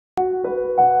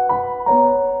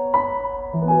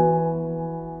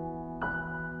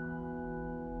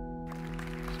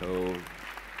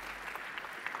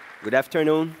Good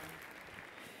afternoon.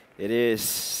 It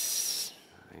is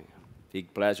a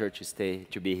big pleasure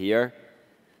to be here.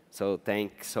 So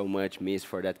thanks so much, Miss,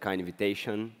 for that kind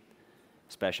invitation.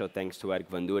 Special thanks to Eric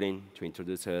Van Duren to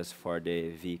introduce us for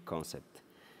the V concept.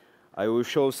 I will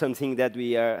show something that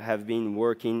we have been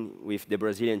working with the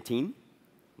Brazilian team,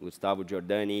 Gustavo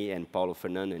Giordani and Paulo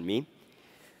Fernando and me.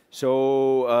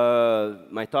 So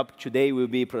my topic today will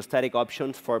be prosthetic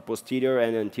options for posterior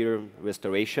and anterior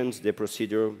restorations, the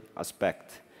procedural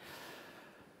aspect.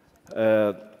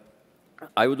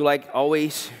 I would like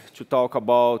always to talk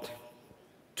about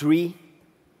 3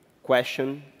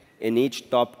 questions in each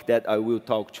topic that I will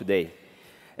talk today.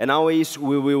 And always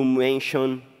we will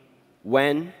mention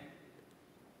when,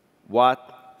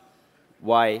 what,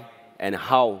 why, and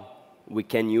how we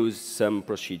can use some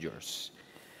procedures.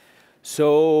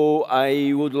 So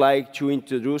I would like to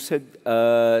introduce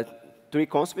 3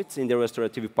 concepts in the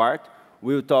restorative part.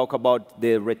 We'll talk about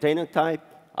the retainer type,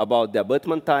 about the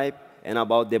abutment type, and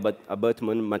about the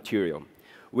abutment material.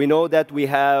 We know that we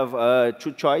have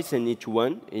 2 choices in each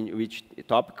one, in each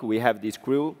topic. We have the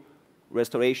screw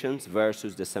restorations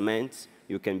versus the cements.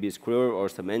 You can be screwer or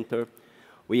cementer.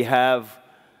 We have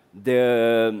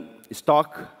the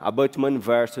stock abutment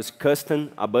versus custom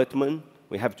abutment.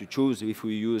 We have to choose if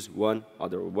we use one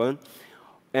other one.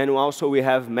 And also we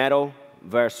have metal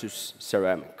versus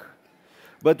ceramic.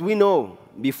 But we know,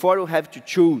 before you have to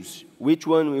choose which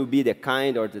one will be the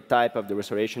kind or the type of the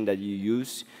restoration that you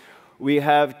use, we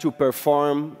have to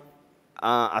perform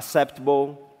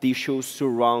acceptable tissue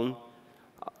surround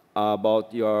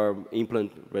about your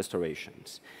implant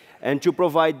restorations. And to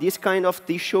provide this kind of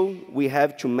tissue, we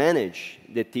have to manage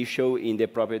the tissue in the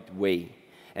appropriate way.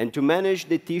 And to manage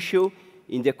the tissue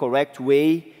in the correct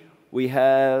way, we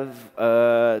have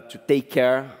to take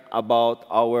care about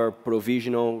our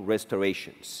provisional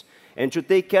restorations. And to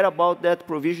take care about that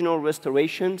provisional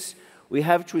restorations, we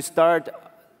have to start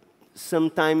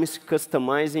sometimes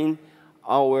customizing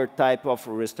our type of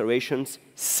restorations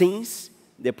since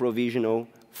the provisional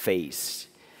phase.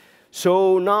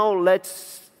 So now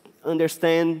let's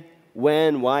understand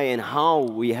when, why, and how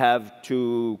we have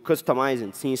to customize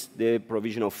it since the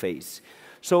provisional phase.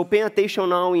 So pay attention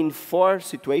now in 4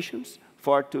 situations,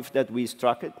 4 tooths that we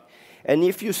struck it. And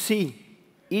if you see,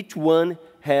 each one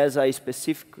has a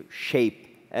specific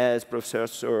shape, as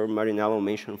Professor Marinello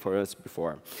mentioned for us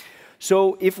before.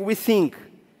 So if we think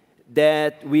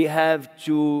that we have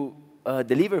to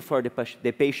deliver for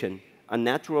the patient a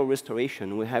natural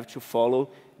restoration, we have to follow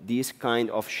this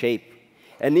kind of shape.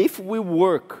 And if we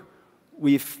work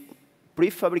with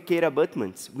prefabricated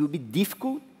abutments, it will be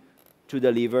difficult to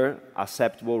deliver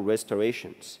acceptable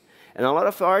restorations. And a lot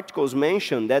of articles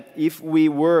mention that if we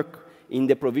work in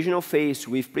the provisional phase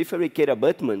with prefabricated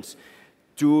abutments,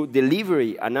 to deliver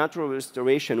a natural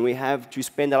restoration, we have to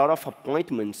spend a lot of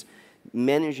appointments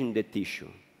managing the tissue.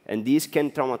 And this can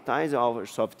traumatize our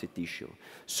soft tissue.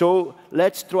 So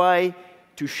let's try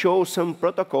to show some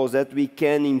protocols that we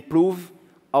can improve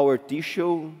our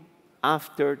tissue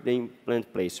after the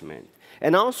implant placement.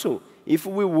 And also, if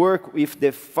we work with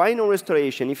the final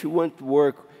restoration, if you want to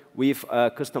work with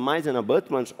customizing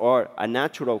abutments or a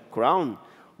natural crown,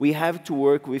 we have to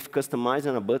work with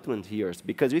customizing abutment here.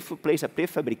 Because if we place a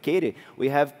prefabricated, we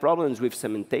have problems with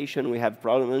cementation, we have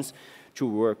problems to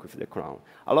work with the crown.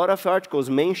 A lot of articles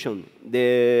mention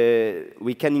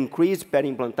we can increase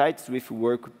peri-implantitis if we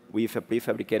work with a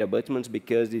prefabricated abutments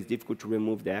because it's difficult to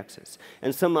remove the excess.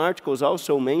 And some articles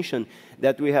also mention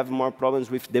that we have more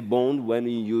problems with the bone when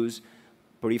we use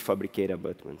prefabricated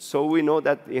abutments. So we know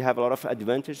that we have a lot of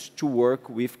advantage to work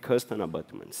with custom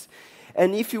abutments.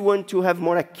 And if you want to have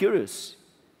more accuracy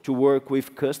to work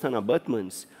with custom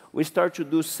abutments, we start to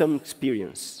do some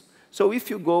experience. So if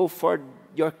you go for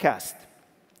your cast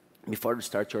before you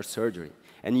start your surgery,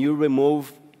 and you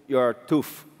remove your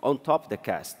tooth on top of the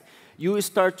cast, you will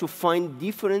start to find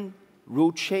different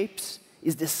root shapes.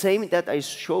 It's the same that I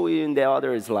showed you in the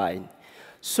other slide.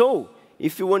 So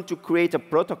if you want to create a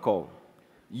protocol,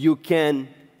 you can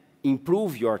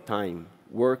improve your time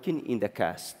working in the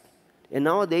cast. And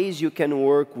nowadays, you can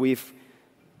work with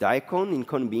DICON in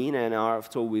Conbeam and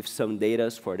also with some data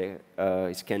for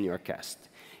the scan your cast.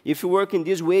 If you work in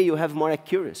this way, you have more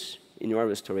accuracy in your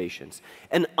restorations.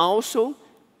 And also,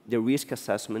 the risk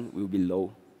assessment will be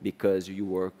low because you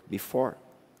work before.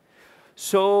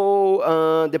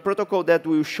 So the protocol that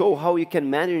will show how you can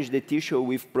manage the tissue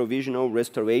with provisional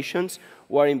restorations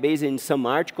were based in some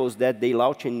articles that they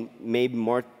launched in maybe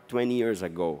more 20 years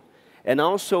ago. And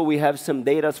also we have some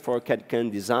data for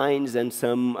CAD/CAM designs and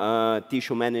some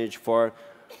tissue managed for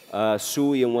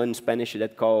Sue, and one Spanish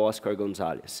that called Oscar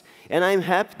Gonzalez. And I'm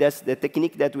happy that's the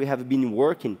technique that we have been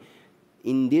working.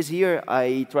 In this year,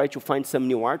 I tried to find some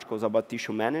new articles about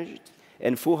tissue management,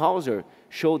 and Fullhauser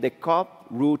showed the cup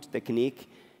root technique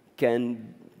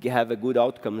can have a good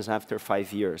outcomes after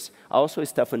 5 years. Also,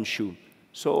 Stefan Schuh.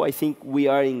 So I think we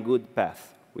are in good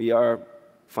path. We are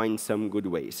finding some good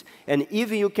ways. And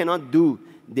if you cannot do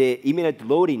the immediate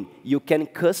loading, you can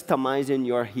customize in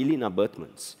your healing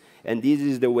abutments. And this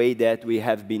is the way that we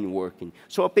have been working.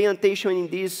 So pay attention in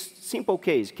this simple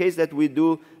case that we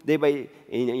do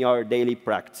in our daily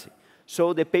practice.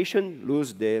 So the patient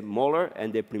loses the molar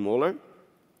and the premolar.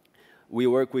 We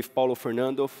work with Paulo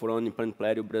Fernando from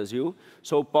Implantes, Brasil.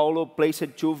 So Paulo placed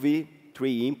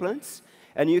 2V3 implants,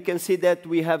 and you can see that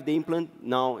we have the implant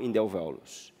now in the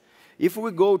alveolus. If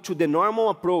we go to the normal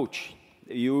approach,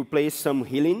 you place some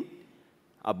healing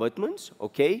abutments,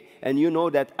 okay? And you know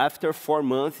that after 4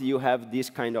 months, you have this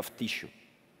kind of tissue.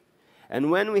 And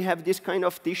when we have this kind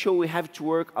of tissue, we have to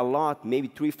work a lot, maybe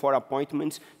 3-4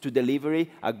 appointments to deliver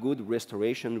a good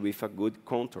restoration with a good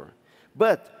contour.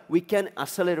 But we can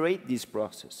accelerate this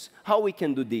process. How we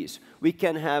can do this? We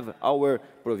can have our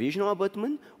provisional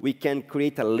abutment. We can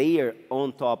create a layer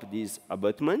on top of this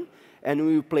abutment, and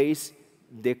we will place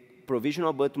the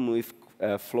provisional abutment with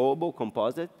flowable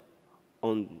composite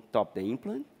on top of the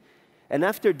implant. And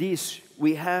after this,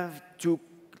 we have to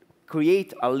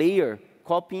create a layer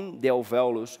copying the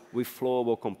alveolus with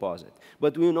flowable composite.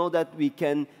 But we know that we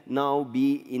can now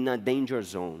be in a danger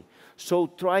zone. So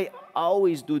try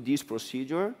always do this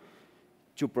procedure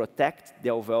to protect the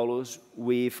alveolus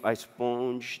with a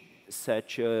sponge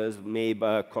such as maybe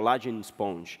a collagen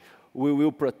sponge. We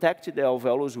will protect the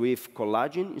alveolus with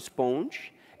collagen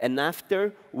sponge, and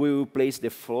after we will place the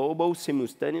flowable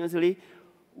simultaneously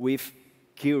with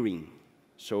curing.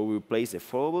 So we will place the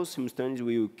flowable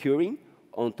simultaneously with curing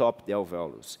on top of the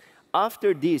alveolus.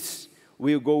 After this,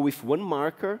 we'll go with one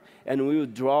marker, and we will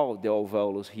draw the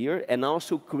alveolus here, and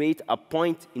also create a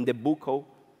point in the buccal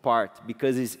part,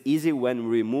 because it's easy when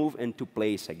we remove and to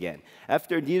place again.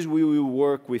 After this, we will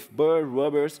work with burr,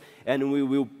 rubbers, and we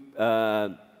will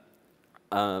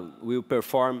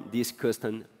perform these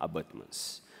custom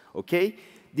abutments. Okay?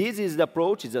 This is the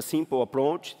approach. It's a simple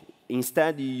approach.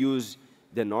 Instead, you use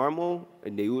the normal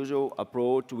and the usual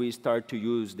approach. We start to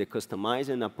use the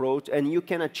customizing approach, and you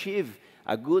can achieve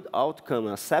a good outcome,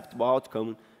 an acceptable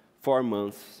outcome, 4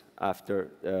 months after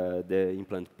the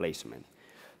implant placement.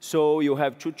 So you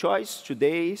have two choices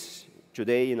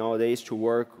today, nowadays, to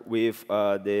work with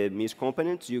the MIS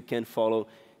components. You can follow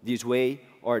this way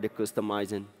or the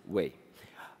customizing way.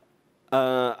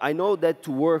 I know that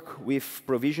to work with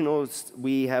provisionals,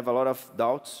 we have a lot of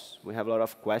doubts, we have a lot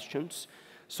of questions.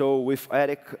 So with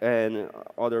Eric and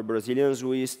other Brazilians,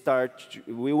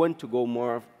 we want to go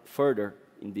more further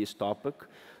in this topic.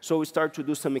 So we start to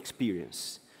do some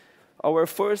experience. Our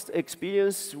first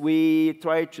experience, we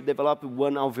tried to develop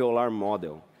one alveolar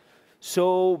model.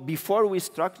 So before we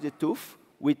extract the tooth,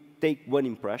 we take one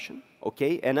impression,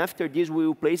 okay? And after this, we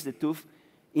will place the tooth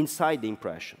inside the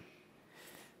impression,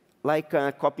 like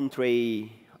a cupping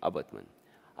tray abutment.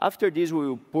 After this, we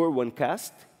will pour one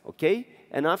cast, okay?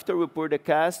 And after we pour the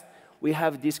cast, we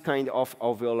have this kind of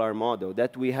alveolar model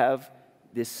that we have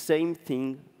the same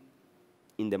thing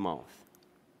in the mouth.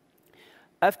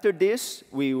 After this,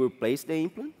 we will place the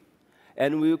implant,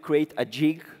 and we will create a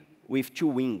jig with 2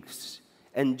 wings.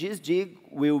 And this jig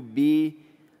will be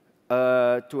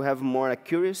to have more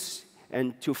accuracy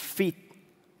and to fit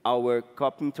our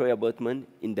cupping tray abutment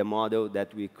in the model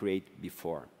that we created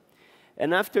before.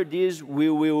 And after this,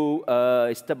 we will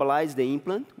stabilize the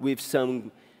implant with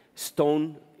some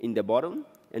stone in the bottom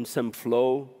and some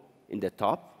flow in the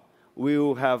top. We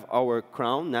will have our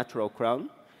crown, natural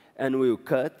crown, and we will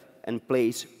cut and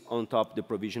place on top the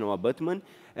provisional abutment.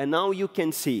 And now you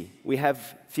can see we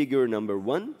have figure number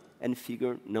 1 and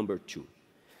figure number 2.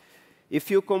 If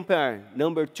you compare,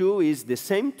 number 2 is the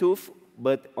same tooth,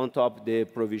 but on top the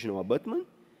provisional abutment.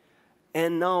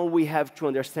 And now we have to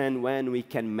understand when we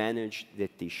can manage the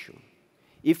tissue.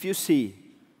 If you see,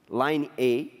 line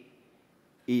A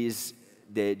is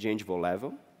the gingival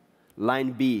level.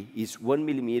 Line B is 1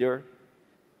 millimeter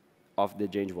of the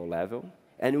gingival level.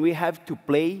 And we have to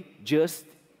play just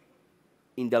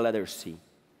in the letter C.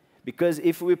 Because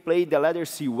if we play the letter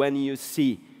C when you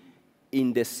see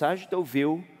in the sagittal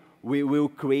view, we will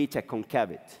create a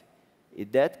concavity.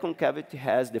 That concavity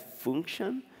has the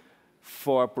function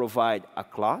for provide a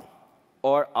clot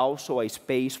or also a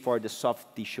space for the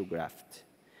soft tissue graft.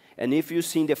 And if you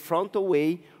see in the frontal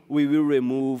way, we will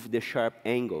remove the sharp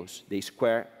angles, the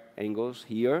square angles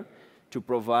here, to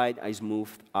provide a smooth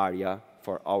area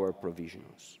for our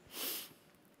provisionals.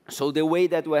 So the way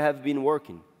that we have been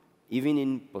working, even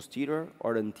in posterior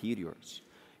or anteriors,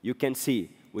 you can see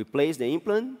we place the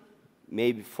implant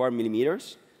maybe 4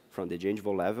 millimeters from the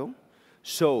gingival level.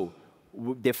 So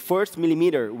the first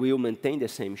millimeter will maintain the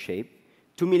same shape.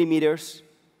 2 millimeters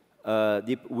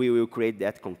deep, we will create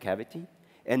that concavity.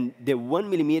 And the 1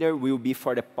 millimeter will be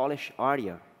for the polish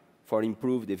area, for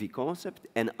improve the V-concept,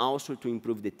 and also to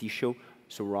improve the tissue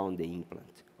surround the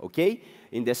implant. Okay?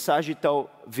 In the sagittal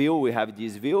view, we have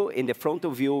this view. In the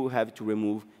frontal view, we have to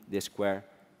remove the square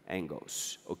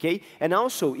angles. Okay? And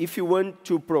also, if you want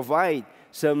to provide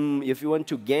some, if you want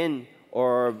to gain,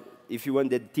 or if you want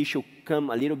the tissue come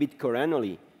a little bit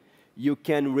coronally, you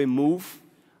can remove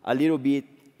a little bit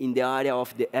in the area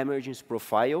of the emergence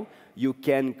profile. You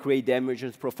can create the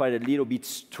emergence profile a little bit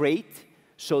straight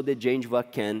so the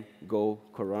gingiva can go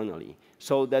coronally.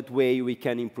 So that way we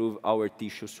can improve our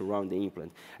tissue surround the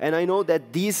implant. And I know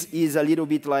that this is a little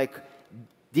bit like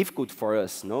difficult for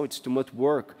us, no? It's too much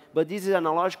work. But this is an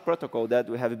analogic protocol that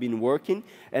we have been working,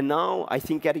 and now I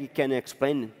think Eric can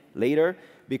explain later,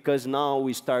 because now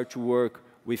we start to work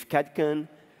with CAD/CAM,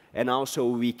 and also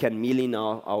we can mill in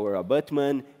our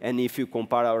abutment, and if you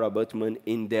compare our abutment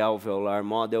in the alveolar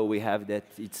model, we have that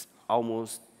it's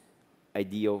almost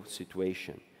ideal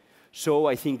situation. So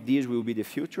I think this will be the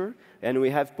future, and we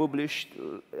have published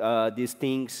these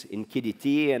things in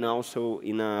KDT and also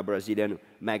in a Brazilian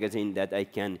magazine that I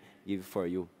can give for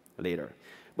you later.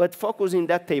 But focus in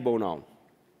that table now.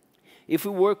 If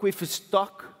we work with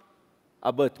stock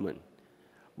abutment,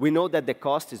 we know that the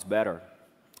cost is better,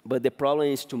 but the problem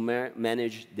is to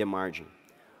manage the margin.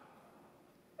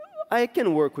 I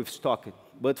can work with stock,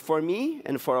 but for me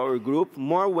and for our group,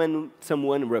 more when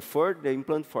someone referred the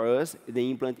implant for us,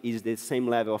 the implant is the same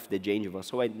level of the gingiva,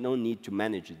 so I don't need to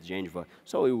manage the gingiva,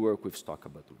 so we work with stock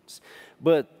abutments.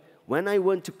 But when I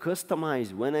want to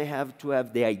customize, when I have to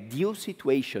have the ideal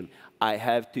situation, I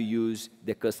have to use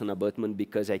the custom abutment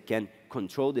because I can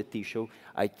control the tissue,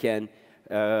 I can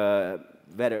have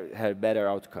better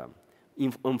outcome.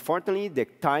 Unfortunately, the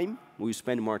time, we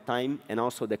spend more time, and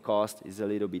also the cost is a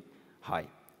little bit high,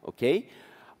 okay?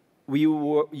 We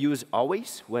use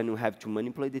always when we have to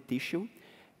manipulate the tissue,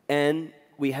 and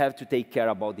we have to take care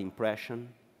about the impression,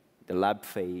 the lab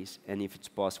phase, and if it's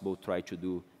possible, try to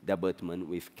do the abutment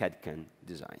with CAD/CAM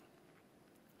design.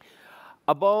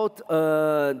 About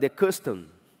the custom,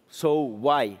 so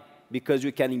why? Because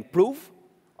we can improve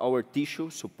our tissue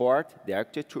support, the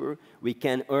architecture, we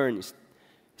can earn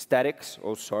aesthetics,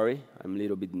 oh sorry, I'm a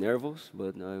little bit nervous,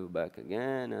 but now back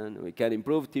again, and we can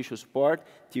improve tissue support,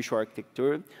 tissue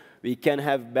architecture, we can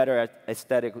have better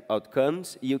aesthetic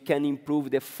outcomes, you can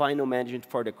improve the final management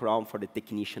for the crown for the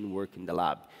technician work in the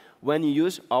lab. When you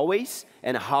use always,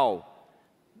 and how?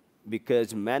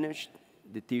 Because manage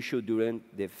the tissue during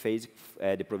the phase,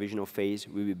 the provisional phase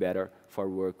will be better for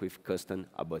work with custom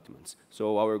abutments.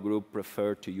 So our group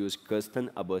prefer to use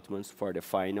custom abutments for the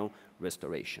final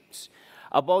restorations.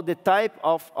 About the type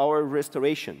of our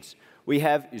restorations, we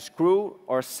have screw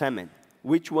or cement.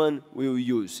 Which one will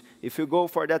you use? If you go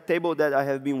for that table that I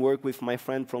have been working with my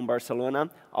friend from Barcelona,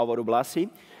 Álvaro Blasi,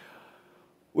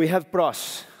 we have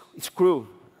pros. Screw,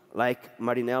 like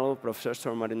Marinello,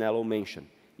 Professor Marinello mentioned,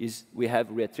 is we have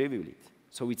retrievability.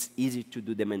 So it's easy to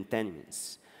do the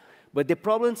maintenance. But the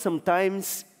problem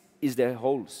sometimes is the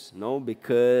holes, no?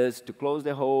 Because to close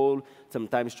the hole,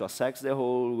 sometimes to assess the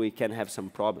hole, we can have some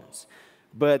problems.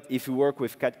 But if you work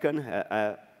with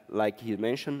CAD/CAM, like he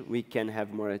mentioned, we can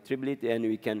have more retrievability and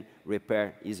we can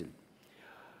repair easily.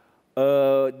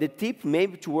 The tip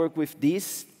maybe to work with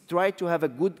this, try to have a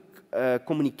good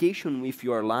communication with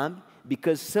your lab,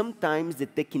 because sometimes the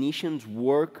technicians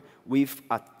work with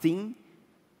a thin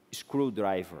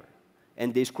screwdriver.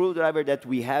 And the screwdriver that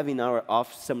we have in our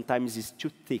office sometimes is too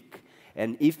thick.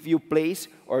 And if you place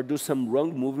or do some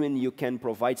wrong movement, you can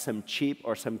provide some chip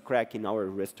or some crack in our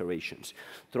restorations.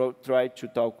 Try to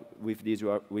talk with this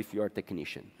with your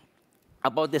technician.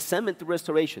 About the cement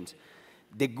restorations,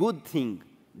 the good thing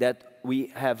that we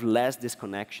have less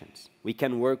disconnections. We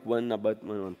can work one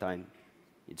abutment on time.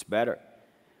 It's better.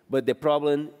 But the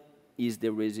problem is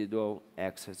the residual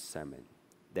excess cement,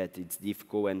 that it's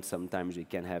difficult and sometimes we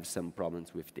can have some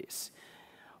problems with this.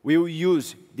 We will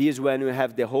use this when we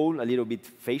have the hole a little bit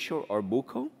facial or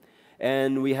buccal,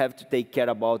 and we have to take care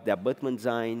about the abutment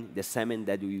design, the cement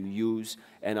that we will use,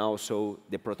 and also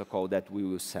the protocol that we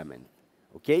will cement.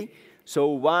 Okay? So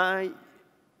why,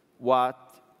 what,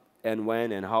 and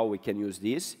when, and how we can use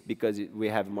this? Because we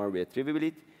have more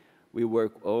retrievability. We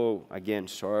work, oh, again,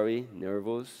 sorry,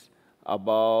 nervous,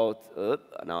 about,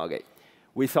 no, okay.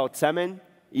 Without cement,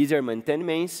 easier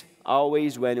maintenance,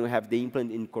 always when we have the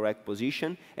implant in correct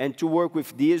position. And to work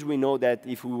with this, we know that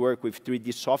if we work with 3D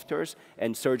softwares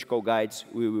and surgical guides,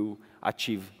 we will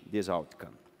achieve this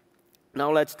outcome.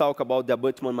 Now let's talk about the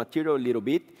abutment material a little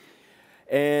bit.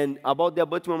 And about the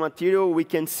abutment material, we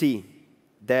can see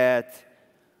that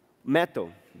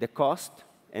metal, the cost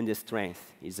and the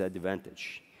strength is an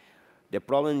advantage. The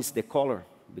problem is the color,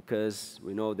 because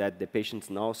we know that the patients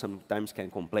now sometimes can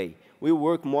complain. We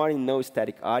work more in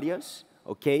no-static areas,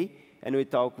 okay? And we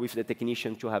talk with the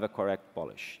technician to have a correct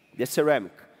polish. The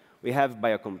ceramic, we have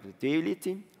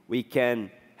biocompatibility. We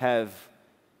can have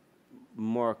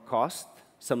more cost.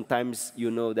 Sometimes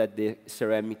you know that the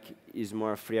ceramic is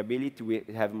more friability. We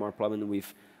have more problem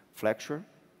with flexure.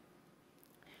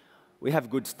 We have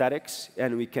good statics,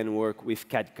 and we can work with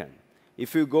CAD/CAM.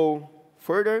 If you go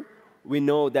further, we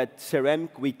know that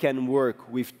ceramic, we can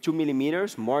work with 2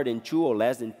 millimeters, more than 2 or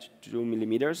less than 2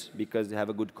 millimeters, because they have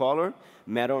a good color.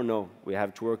 Metal, no. We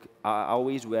have to work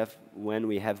always when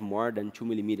we have more than 2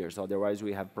 millimeters. Otherwise,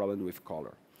 we have problem with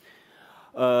color.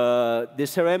 The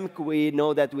ceramic, we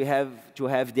know that we have to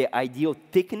have the ideal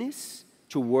thickness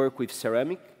to work with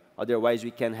ceramic. Otherwise,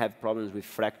 we can have problems with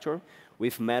fracture.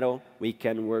 With metal, we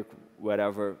can work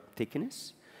whatever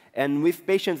thickness. And with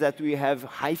patients that we have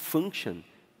high function,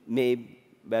 may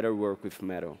better work with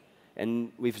metal.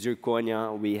 And with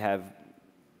zirconia,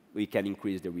 we can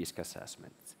increase the risk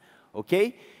assessment.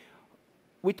 Okay?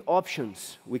 With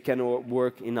options, we can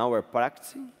work in our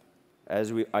practice.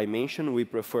 As I mentioned, we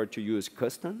prefer to use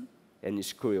custom and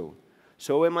screw.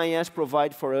 So MIS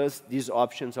provide for us these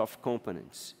options of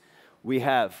components. We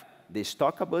have the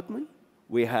stock abutment.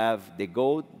 We have the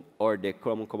gold or the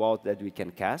chrome cobalt that we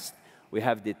can cast. We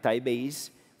have the tie base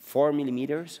 4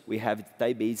 millimeters. We have the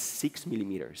tie base 6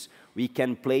 millimeters. We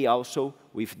can play also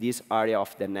with this area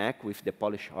of the neck, with the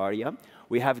polish area.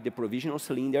 We have the provisional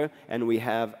cylinder, and we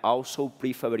have also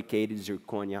prefabricated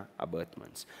zirconia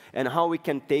abutments. And how we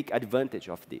can take advantage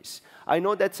of this? I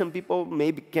know that some people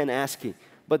maybe can ask,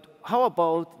 but how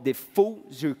about the full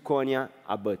zirconia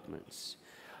abutments?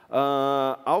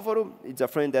 Alvaro is a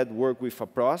friend that worked with a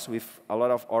pros, with a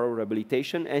lot of oral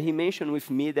rehabilitation, and he mentioned with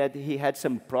me that he had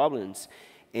some problems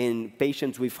in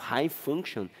patients with high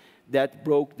function that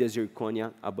broke the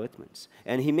zirconia abutments.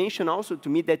 And he mentioned also to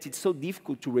me that it's so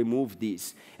difficult to remove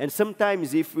this. And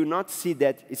sometimes if we not see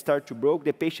that it start to break,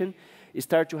 the patient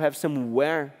start to have some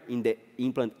wear in the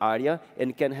implant area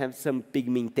and can have some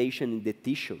pigmentation in the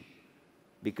tissue,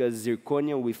 because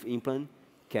zirconia with implant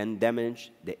can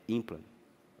damage the implant.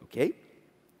 Okay?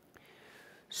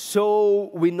 So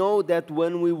we know that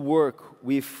when we work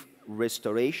with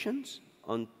restorations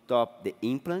on top the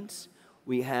implants,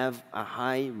 we have a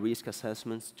high risk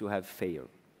assessment to have failure.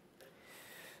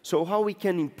 So how we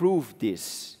can improve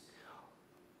this?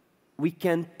 We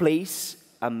can place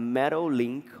a metal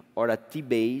link or a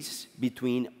T-base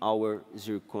between our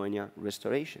zirconia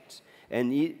restorations.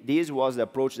 And this was the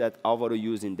approach that Alvaro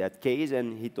used in that case,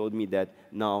 and he told me that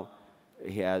now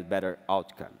he has better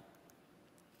outcome.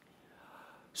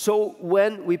 So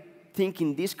when we think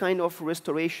in this kind of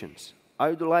restorations,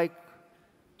 I would like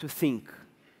to think,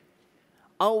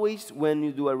 always when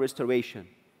you do a restoration,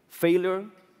 failure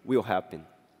will happen.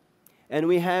 And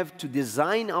we have to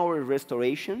design our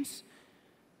restorations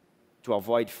to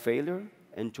avoid failure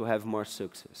and to have more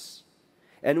success.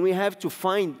 And we have to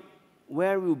find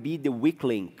where will be the weak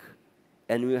link,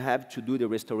 and we have to do the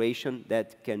restoration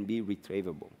that can be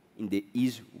retrievable in the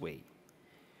easy way.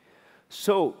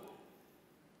 So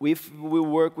if we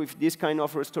work with this kind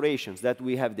of restorations, that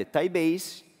we have the tie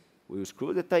base, we will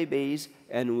screw the tie base,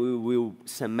 and we will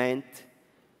cement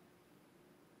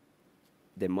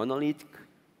the monolithic,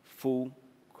 full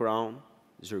crown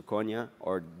zirconia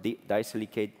or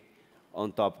disilicate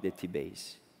on top of the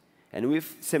T-base. And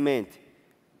with cement,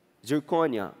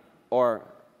 zirconia or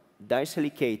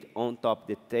disilicate on top of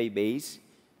the T-base,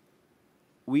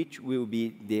 which will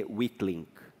be the weak link,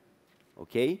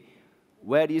 okay?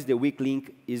 Where is the weak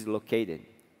link is located?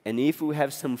 And if we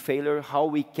have some failure, how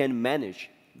we can manage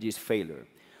this failure?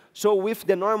 So with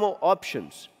the normal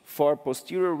options for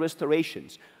posterior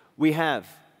restorations, we have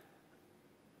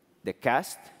the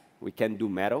cast, we can do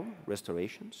metal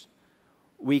restorations.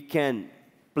 We can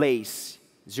place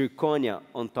zirconia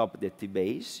on top of the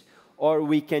T-base, or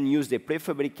we can use the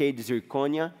prefabricated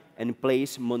zirconia and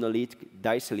place monolithic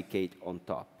disilicate on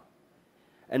top.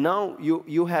 And now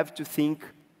you have to think,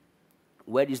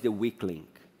 where is the weak link?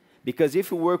 Because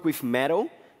if you work with metal,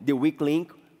 the weak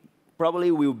link probably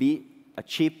will be a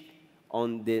chip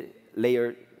on the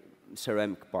layered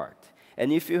ceramic part.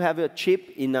 And if you have a chip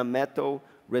in a metal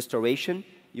restoration,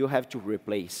 you have to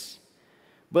replace.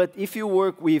 But if you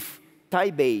work with tie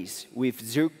base with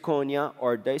zirconia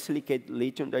or disilicate,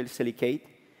 lithium disilicate,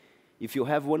 if you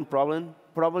have one problem,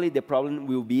 probably the problem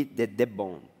will be the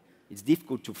bond. It's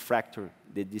difficult to fracture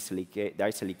the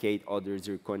disilicate or the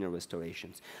zirconia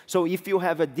restorations. So if you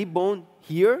have a debond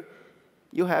here,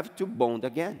 you have to bond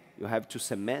again. You have to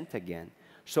cement again.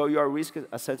 So your risk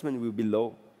assessment will be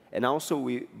low. And also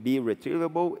will be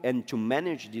retrievable, and to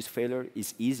manage this failure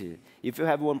is easier. If you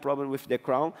have one problem with the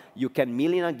crown, you can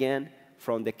mill in again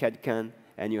from the CAD-CAM,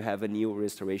 and you have a new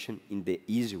restoration in the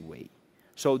easy way.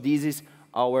 So this is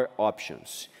our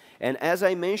options. And as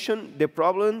I mentioned, the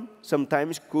problem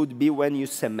sometimes could be when you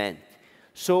cement.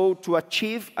 So to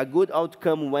achieve a good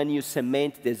outcome when you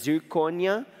cement the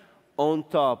zirconia on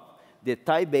top the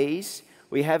tie base,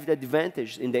 we have the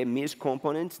advantage in the MIS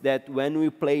components that when we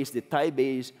place the tie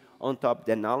base on top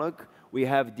the analog, we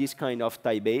have this kind of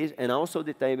tie base, and also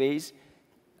the tie base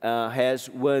has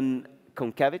one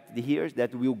concavity here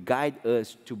that will guide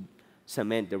us to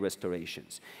cement the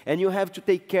restorations. And you have to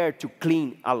take care to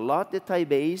clean a lot the tie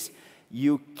base.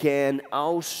 You can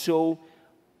also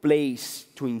place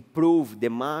to improve the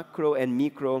macro and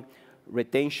micro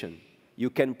retention. You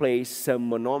can place some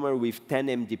monomer with 10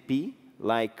 MDP,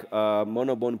 like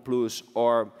Monobond Plus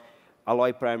or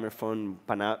alloy primer from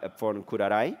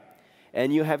Curaray.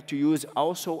 And you have to use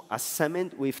also a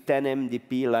cement with 10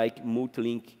 MDP, like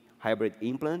Multilink hybrid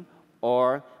implant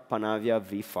or Panavia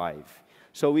V5.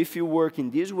 So if you work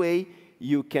in this way,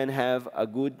 you can have a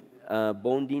good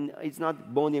bonding. It's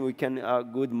not bonding, we can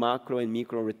good macro and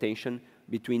micro retention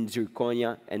between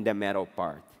zirconia and the metal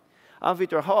part.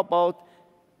 Victor, how about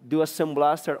do a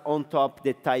sandblaster on top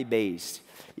the tie base?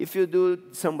 If you do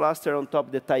sandblaster on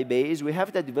top the tie base, we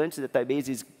have the advantage the tie base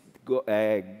is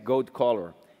gold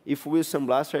color. If we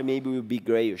sandblaster, maybe it will be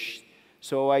grayish.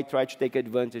 So I try to take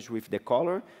advantage with the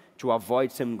color to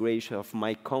avoid some grayish of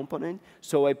my component.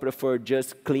 So I prefer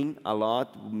just clean a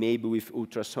lot, maybe with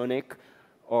ultrasonic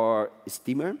or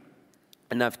steamer.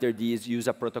 And after this, use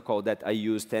a protocol that I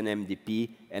use 10 MDP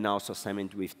and also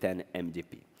cement with 10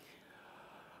 MDP.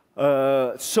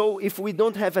 So if we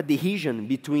don't have adhesion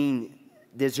between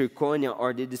the zirconia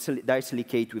or the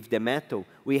disilicate with the metal,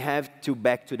 we have to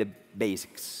back to the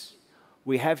basics.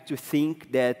 We have to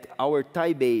think that our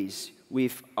tie base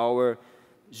with our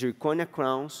zirconia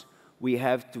crowns, we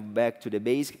have to back to the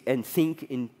basic and think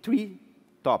in 3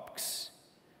 topics.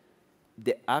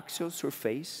 The axial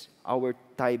surface, our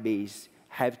tie base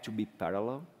have to be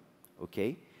parallel,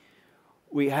 okay?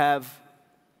 We have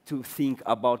to think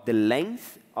about the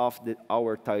length of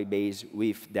our tie base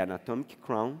with the anatomic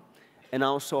crown, and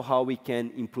also how we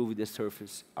can improve the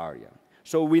surface area.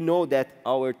 So we know that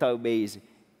our tie base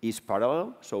is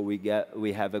parallel, so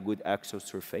we have a good axial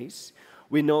surface.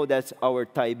 We know that our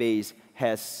tie base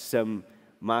has some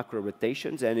macro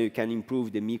rotations, and we can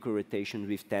improve the micro rotations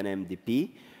with 10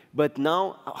 MDP. But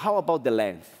now, how about the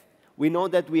length? We know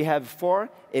that we have 4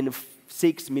 and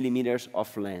 6 millimeters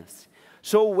of length.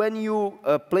 So when you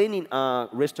planning a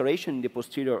restoration in the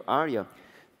posterior area,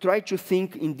 try to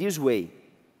think in this way.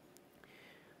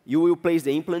 You will place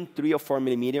the implant 3 or 4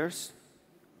 millimeters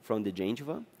from the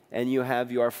gingiva, and you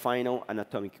have your final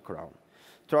anatomic crown.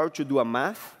 Try to do a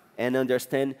math and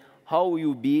understand how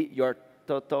will be your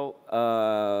total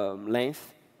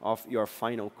length of your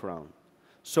final crown.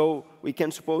 So we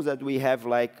can suppose that we have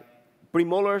like,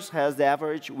 premolars has the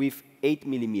average with 8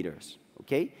 millimeters,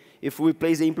 okay? If we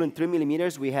place the implant 3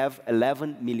 millimeters, we have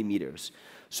 11 millimeters.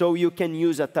 So you can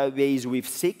use a tie base with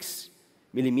 6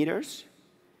 millimeters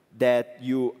that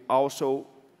you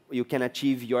can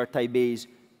achieve your tie base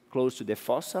close to the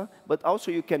fossa, but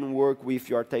also you can work with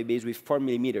your tie base with 4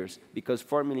 millimeters, because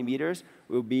 4 millimeters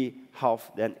will be half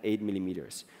than 8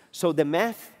 millimeters. So the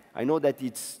math, I know that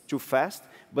it's too fast,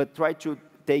 but try to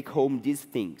take home these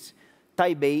things.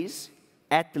 Tie base,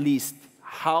 at least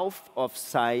half of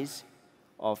size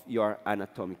of your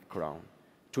anatomic crown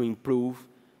to improve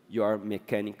your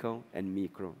mechanical and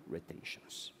micro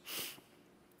retentions.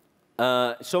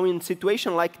 So in a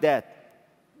situation like that,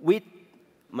 which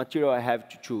material I have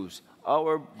to choose?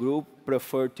 Our group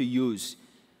prefer to use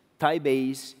tie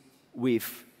base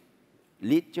with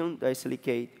lithium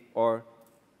disilicate or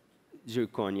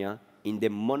zirconia in the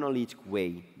monolithic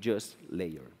way, just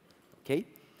layer, okay?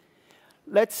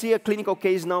 Let's see a clinical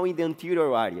case now in the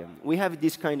anterior area. We have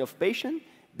this kind of patient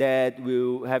that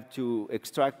will have to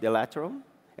extract the lateral,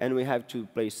 and we have to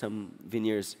place some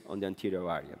veneers on the anterior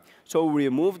area. So we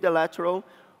remove the lateral,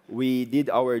 we did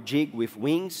our jig with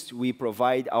wings, we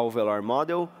provide alveolar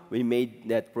model, we made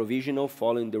that provisional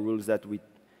following the rules that we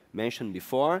mentioned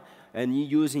before, and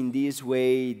using this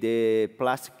way the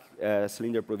plastic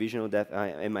cylinder provisional that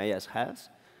MIS has.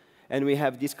 and we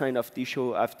have this kind of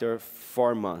tissue after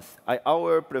 4 months. I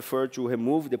always prefer to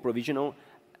remove the provisional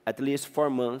at least 4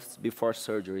 months before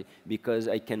surgery because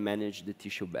I can manage the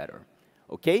tissue better.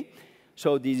 Okay?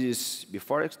 So this is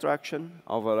before extraction,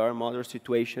 alveolar motor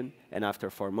situation, and after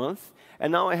 4 months.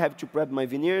 And now I have to prep my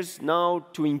veneers. Now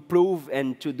to improve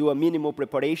and to do a minimal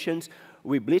preparations,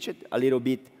 we bleach it a little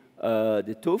bit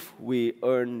the tooth. We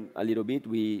earn a little bit.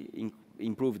 We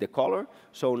improve the color.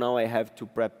 So now I have to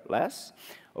prep less.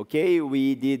 Okay,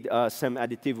 we did some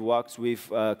additive wax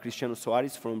with Cristiano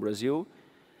Soares from Brazil.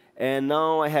 And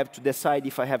now I have to decide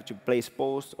if I have to place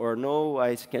post or no.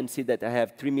 I can see that I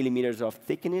have 3 millimeters of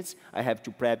thickness. I have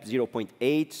to prep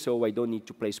 0.8, so I don't need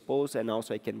to place post, and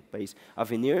also I can place a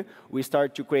veneer. We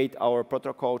start to create our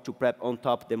protocol to prep on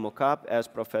top the mock-up, as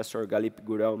Professor Galip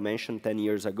Gurel mentioned 10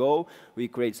 years ago. We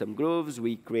create some grooves.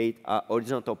 We create a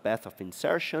horizontal path of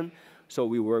insertion. So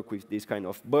we work with this kind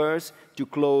of burrs to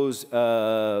close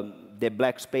the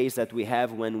black space that we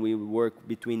have when we work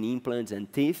between implants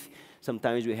and teeth.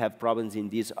 Sometimes we have problems in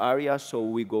this area, so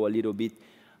we go a little bit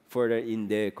further in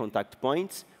the contact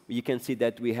points. You can see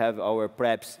that we have our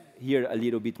preps here a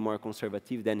little bit more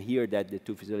conservative than here, that the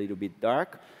tooth is a little bit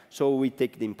dark. So we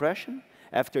take the impression.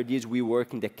 After this, we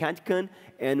work in the CAD/CAM,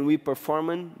 and we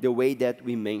perform the way that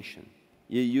we mentioned.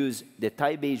 You use the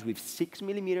tie base with 6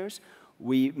 millimeters.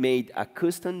 We made a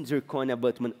custom zirconia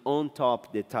abutment on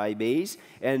top the tie base,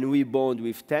 and we bond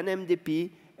with 10 MDP,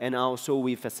 and also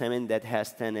with a cement that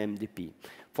has 10 MDP.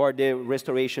 For the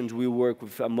restorations, we work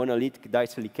with a monolithic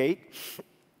disilicate,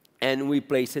 and we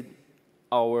placed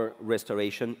our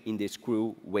restoration in the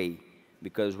screw way,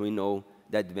 because we know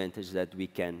the advantage that we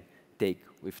can take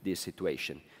with this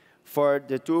situation. For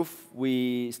the tooth,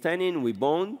 we stand in, we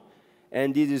bond,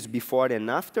 and this is before and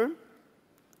after.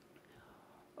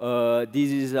 This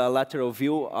is a lateral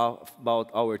view about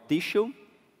our tissue,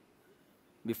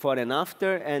 before and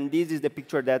after, and this is the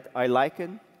picture that I like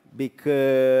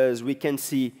because we can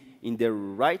see in the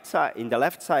right side, in the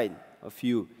left side of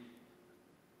you,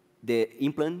 the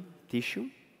implant tissue,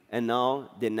 and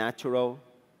now the natural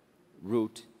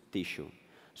root tissue.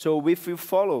 So if we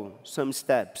follow some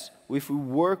steps, if we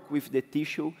work with the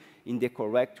tissue in the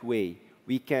correct way,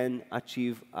 we can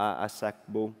achieve a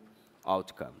acceptable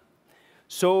outcome.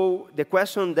 So the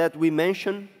question that we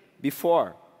mentioned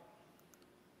before,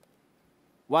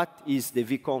 what is the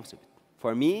V concept?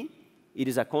 For me, it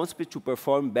is a concept to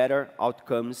perform better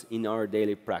outcomes in our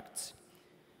daily practice.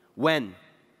 When?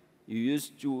 You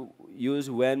used to use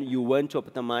when you want to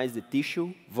optimize the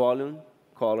tissue, volume,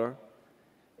 color,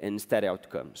 and steady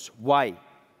outcomes. Why?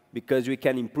 Because we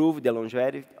can improve the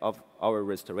longevity of our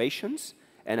restorations,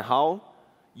 and how?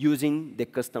 Using the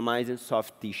customized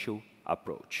soft tissue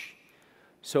approach.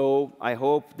 So I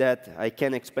hope that I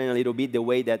can explain a little bit the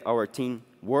way that our team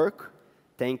works.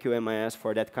 Thank you, MIS,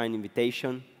 for that kind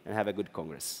invitation, and have a good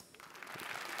Congress.